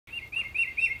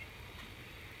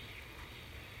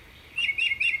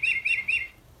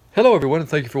Hello everyone, and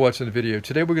thank you for watching the video.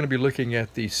 Today we're going to be looking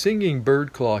at the singing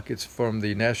bird clock. It's from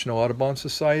the National Audubon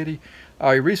Society.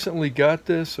 I recently got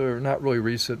this, or not really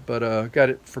recent, but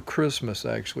got it for Christmas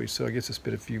actually, so I guess it's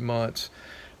been a few months.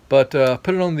 But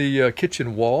put it on the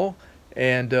kitchen wall,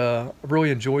 and I've really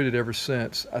enjoyed it ever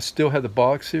since. I still have the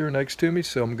box here next to me,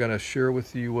 so I'm going to share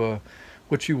with you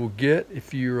what you will get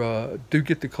if you do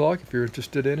get the clock, if you're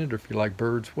interested in it, or if you like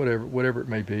birds, whatever it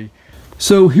may be.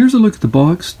 So here's a look at the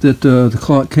box that the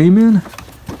clock came in.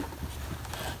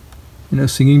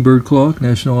 Singing bird clock,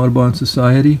 National Audubon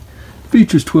Society.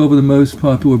 Features 12 of the most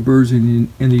popular birds in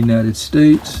the United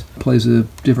States. Plays a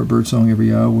different bird song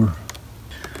every hour.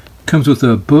 Comes with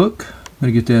a book. I'm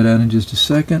going to get that out in just a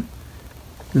second.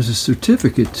 There's a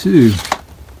certificate too.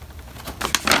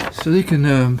 So you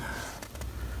can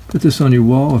put this on your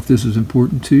wall if this is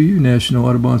important to you. National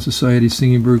Audubon Society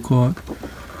Singing Bird Clock.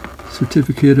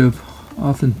 Certificate of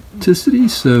authenticity,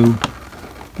 so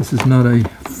this is not a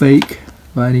fake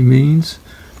by any means.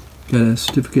 Got a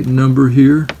certificate number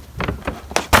here.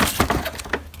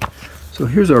 So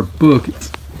here's our book. It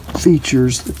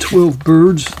features the 12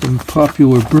 birds, the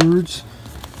popular birds,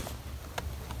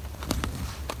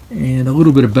 and a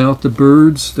little bit about the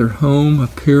birds, their home,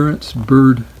 appearance,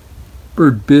 bird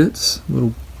bits,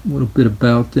 a little bit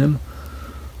about them.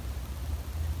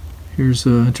 Here's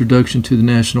an introduction to the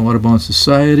National Audubon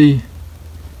Society.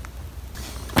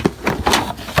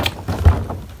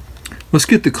 Let's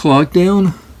get the clock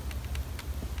down,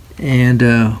 and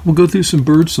we'll go through some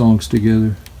bird songs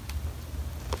together.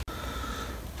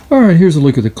 Alright, here's a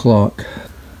look at the clock.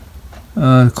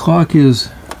 The clock is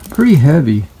pretty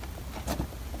heavy.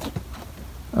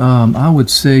 I would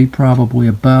say probably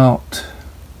about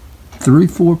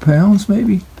 3-4 pounds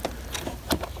maybe.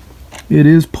 It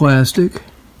is plastic.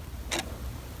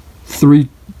 3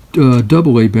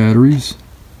 AA batteries.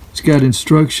 It's got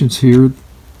instructions here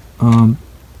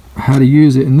how to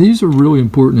use it, and these are really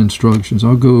important instructions.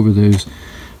 I'll go over those.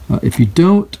 If you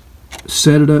don't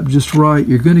set it up just right,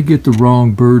 you're going to get the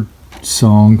wrong bird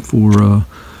song for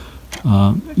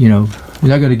you're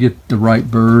not going to get the right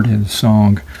bird and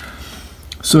song.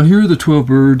 So here are the 12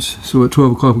 birds. So at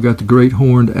 12 o'clock we got the great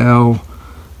horned owl,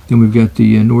 then we've got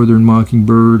the northern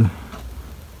mockingbird,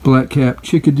 black-capped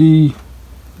chickadee,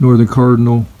 northern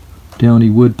cardinal, downy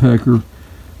woodpecker,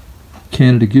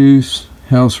 Canada goose,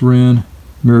 house wren,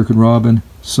 American robin,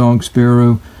 song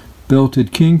sparrow,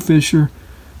 belted kingfisher,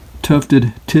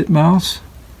 tufted titmouse,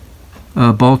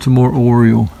 Baltimore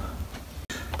oriole.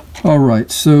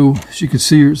 Alright, so as you can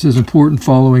see here it says important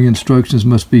following instructions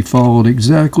must be followed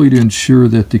exactly to ensure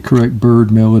that the correct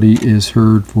bird melody is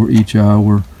heard for each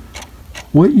hour.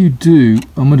 What you do,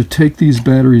 I'm going to take these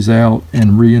batteries out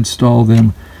and reinstall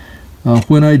them.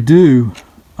 When I do,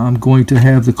 I'm going to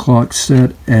have the clock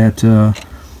set at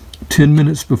 10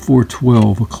 minutes before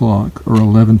 12 o'clock or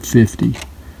 11:50.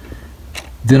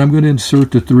 Then I'm going to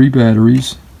insert the 3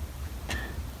 batteries.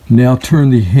 Now turn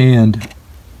the hand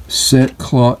set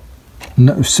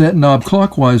knob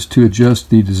clockwise to adjust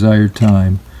the desired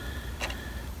time.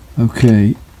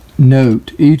 Okay,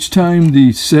 note, each time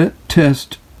the set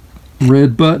test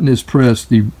red button is pressed,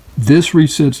 this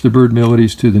resets the bird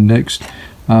melodies to the next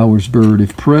hour's bird.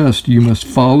 If pressed, you must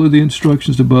follow the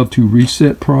instructions above to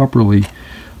reset properly,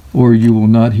 or you will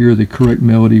not hear the correct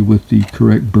melody with the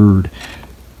correct bird.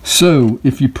 So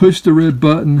if you push the red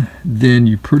button, then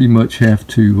you pretty much have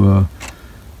to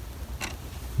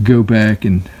go back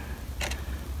and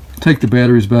take the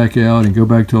batteries back out and go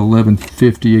back to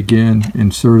 11:50 again,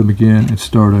 insert them again, and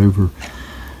start over.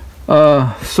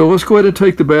 So let's go ahead and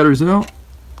take the batteries out.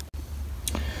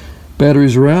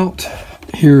 Batteries are out.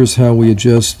 Here's how we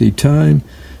adjust the time.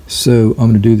 So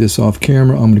I'm going to do this off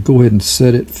camera. I'm going to go ahead and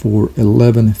set it for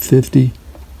 11:50.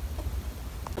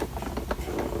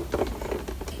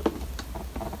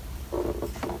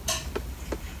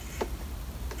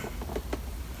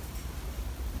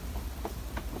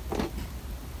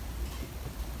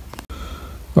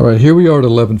 Alright, here we are at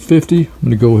 11:50. I'm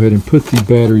going to go ahead and put the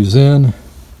batteries in.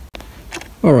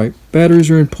 Alright, batteries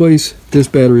are in place. This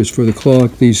battery is for the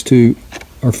clock. These 2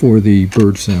 are for the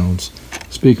bird sounds.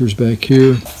 Speakers back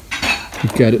here.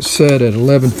 We've got it set at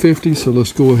 11:50, so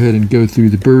let's go ahead and go through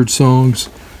the bird songs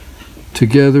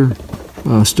together,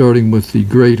 starting with the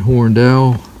great horned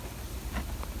owl.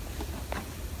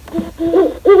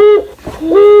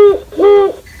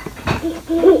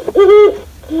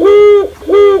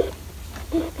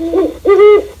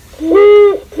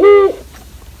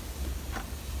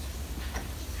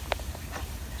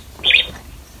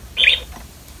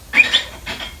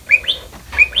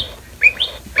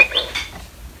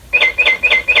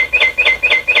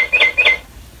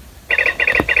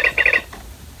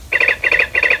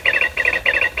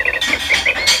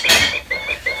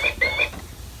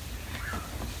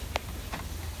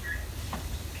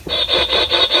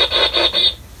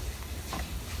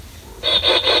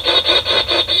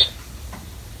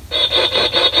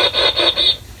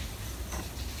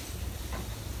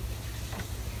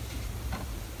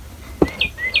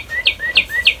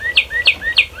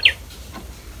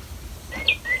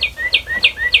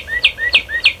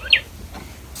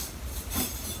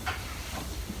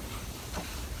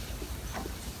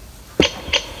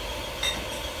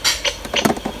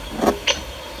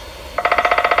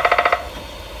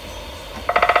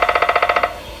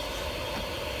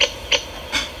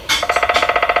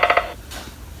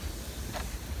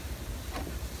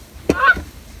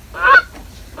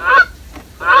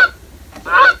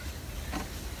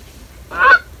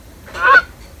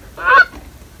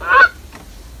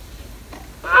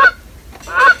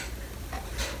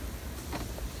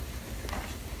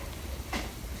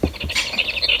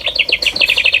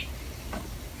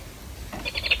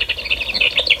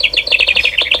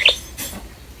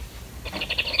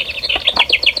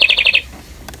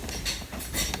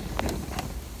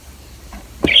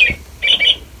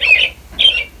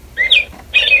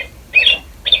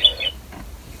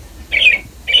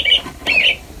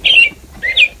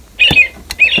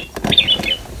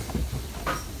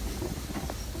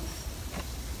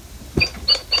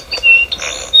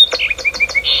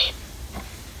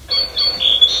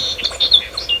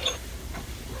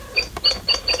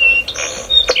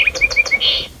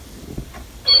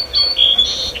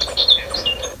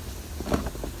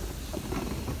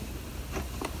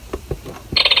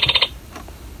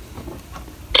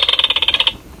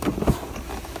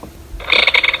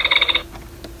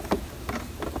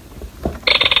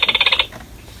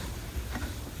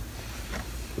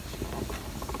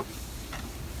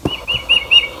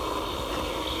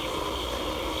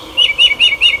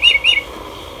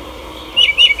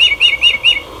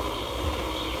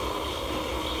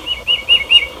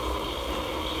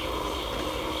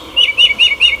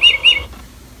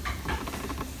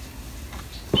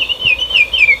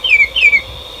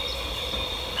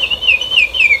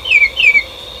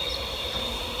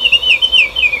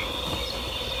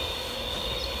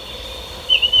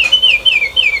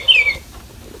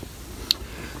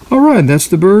 Alright, that's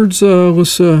the birds.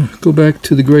 Let's go back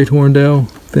to the great horned owl,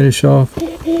 finish off.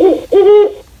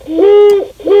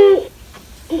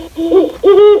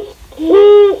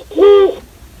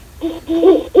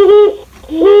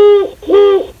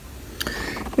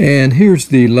 And here's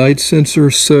the light sensor.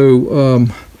 So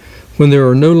when there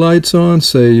are no lights on,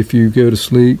 say if you go to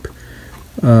sleep,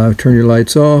 turn your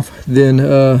lights off, then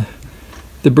the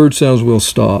bird sounds will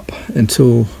stop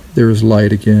until there is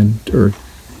light again, or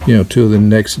till the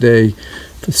next day,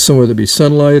 whether it be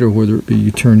sunlight or whether it be you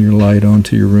turn your light on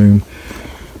to your room.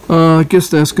 I guess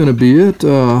that's going to be it.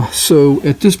 So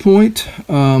at this point,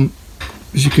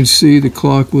 as you can see, the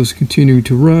clock was continuing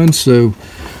to run, so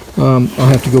I'll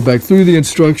have to go back through the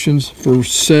instructions for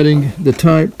setting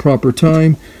the proper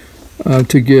time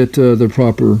to get the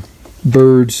proper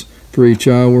birds for each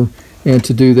hour. And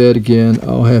to do that again,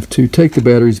 I'll have to take the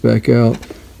batteries back out,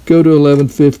 go to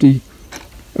 1150,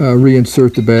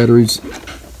 reinsert the batteries,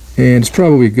 and it's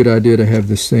probably a good idea to have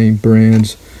the same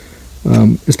brands.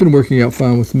 It's been working out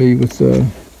fine with me with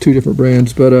 2 different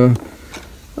brands, but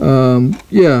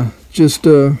yeah, just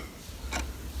go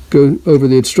over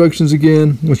the instructions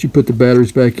again. Once you put the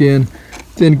batteries back in,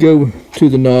 then go to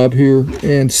the knob here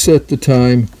and set the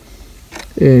time,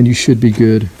 and you should be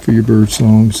good for your bird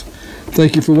songs.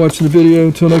 Thank you for watching the video.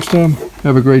 Until next time,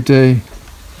 have a great day.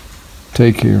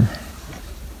 Take care.